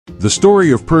The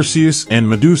story of Perseus and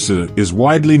Medusa is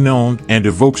widely known and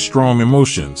evokes strong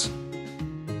emotions.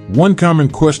 One common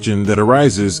question that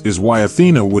arises is why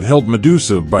Athena would help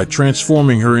Medusa by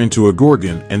transforming her into a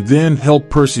gorgon and then help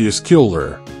Perseus kill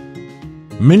her.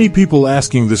 Many people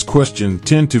asking this question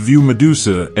tend to view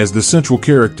Medusa as the central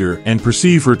character and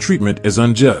perceive her treatment as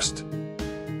unjust.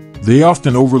 They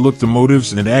often overlook the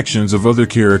motives and actions of other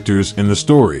characters in the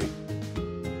story.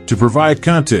 To provide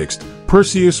context,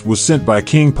 Perseus was sent by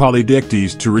King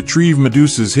Polydectes to retrieve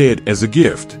Medusa's head as a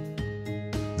gift.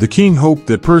 The king hoped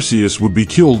that Perseus would be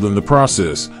killed in the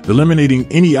process, eliminating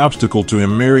any obstacle to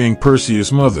him marrying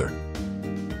Perseus' mother.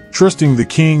 Trusting the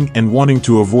king and wanting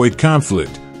to avoid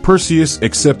conflict, Perseus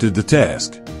accepted the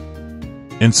task.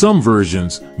 In some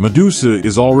versions, Medusa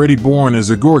is already born as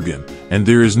a gorgon, and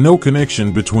there is no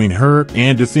connection between her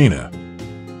and Athena.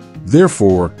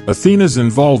 Therefore, Athena's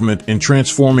involvement in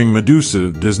transforming Medusa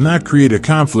does not create a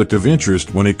conflict of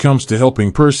interest when it comes to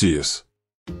helping Perseus.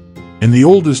 In the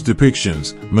oldest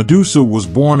depictions, Medusa was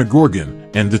born a gorgon,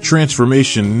 and the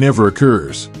transformation never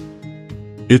occurs.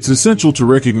 It's essential to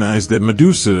recognize that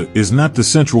Medusa is not the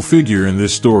central figure in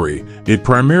this story. It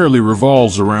primarily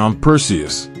revolves around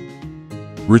Perseus.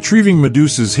 Retrieving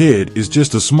Medusa's head is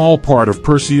just a small part of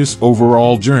Perseus'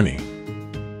 overall journey.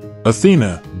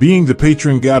 Athena, being the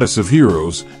patron goddess of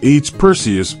heroes, aids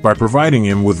Perseus by providing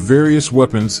him with various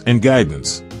weapons and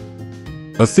guidance.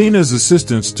 Athena's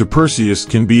assistance to Perseus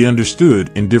can be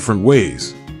understood in different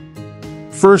ways.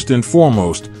 First and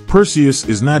foremost, Perseus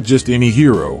is not just any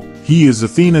hero, he is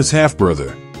Athena's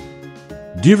half-brother.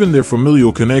 Given their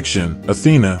familial connection,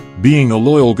 Athena, being a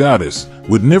loyal goddess,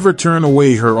 would never turn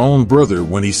away her own brother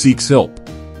when he seeks help.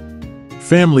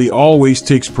 Family always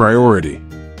takes priority.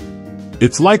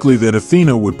 It's likely that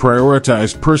Athena would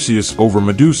prioritize Perseus over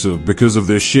Medusa because of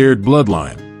their shared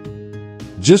bloodline.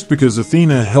 Just because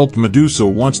Athena helped Medusa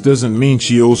once doesn't mean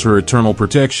she owes her eternal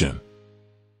protection.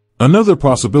 Another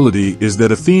possibility is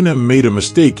that Athena made a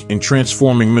mistake in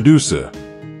transforming Medusa.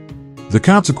 The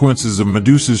consequences of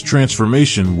Medusa's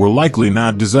transformation were likely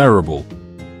not desirable.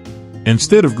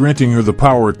 Instead of granting her the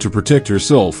power to protect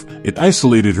herself, it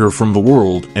isolated her from the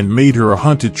world and made her a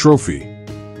hunted trophy.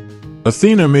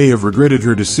 Athena may have regretted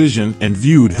her decision and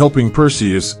viewed helping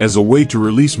Perseus as a way to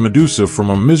release Medusa from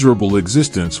a miserable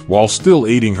existence while still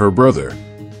aiding her brother.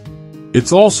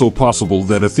 It's also possible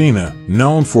that Athena,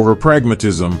 known for her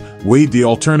pragmatism, weighed the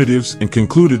alternatives and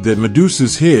concluded that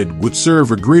Medusa's head would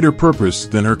serve a greater purpose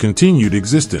than her continued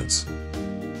existence.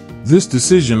 This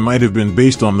decision might have been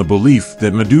based on the belief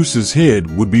that Medusa's head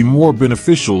would be more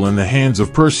beneficial in the hands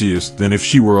of Perseus than if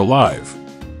she were alive.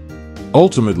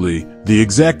 Ultimately, the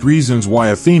exact reasons why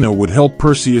Athena would help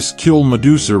Perseus kill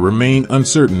Medusa remain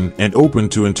uncertain and open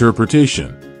to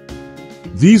interpretation.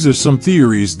 These are some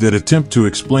theories that attempt to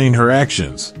explain her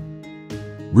actions.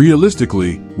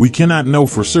 Realistically, we cannot know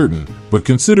for certain, but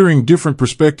considering different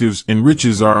perspectives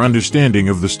enriches our understanding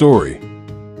of the story.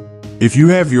 If you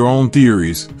have your own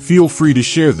theories, feel free to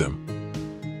share them.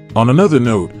 On another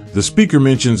note, the speaker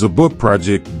mentions a book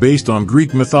project based on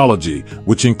Greek mythology,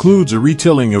 which includes a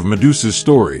retelling of Medusa's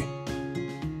story.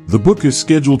 The book is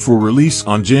scheduled for release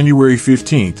on January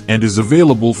 15th and is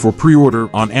available for pre-order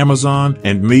on Amazon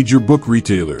and major book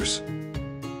retailers.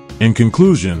 In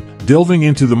conclusion, delving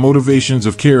into the motivations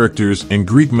of characters in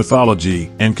Greek mythology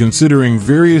and considering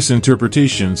various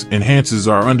interpretations enhances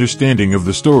our understanding of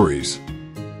the stories.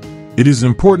 It is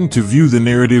important to view the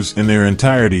narratives in their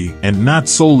entirety and not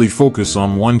solely focus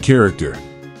on one character.